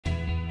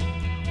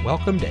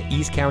Welcome to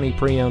East County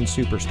Pre-Owned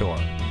Superstore,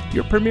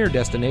 your premier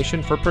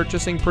destination for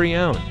purchasing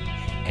pre-owned.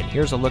 And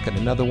here's a look at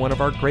another one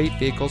of our great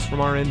vehicles from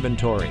our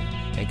inventory,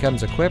 and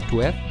comes equipped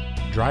with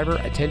driver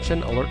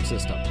attention alert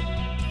system,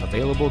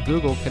 available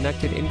Google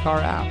connected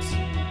in-car apps,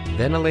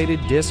 ventilated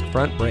disc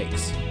front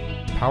brakes,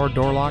 power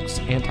door locks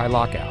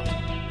anti-lockout,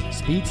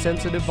 speed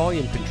sensitive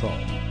volume control,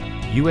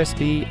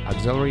 USB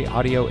auxiliary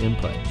audio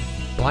input,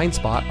 blind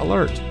spot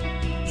alert,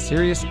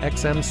 Sirius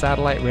XM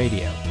satellite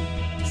radio,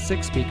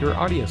 6-speaker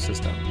audio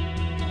system,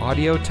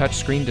 audio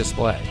touchscreen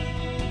display,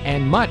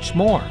 and much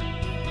more.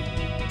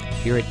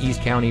 Here at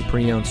East County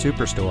Pre-Owned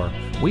Superstore,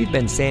 we've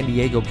been San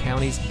Diego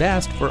County's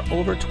best for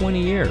over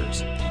 20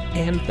 years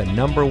and the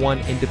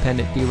 #1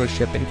 independent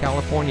dealership in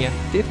California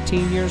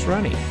 15 years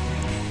running.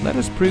 Let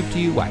us prove to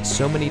you why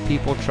so many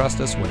people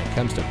trust us when it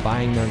comes to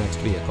buying their next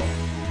vehicle.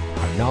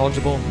 Our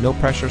knowledgeable,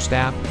 no-pressure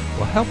staff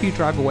will help you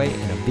drive away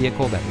in a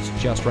vehicle that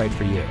is just right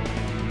for you.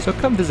 So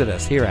come visit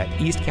us here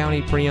at East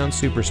County Pre-Owned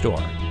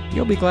Superstore.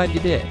 You'll be glad you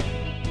did.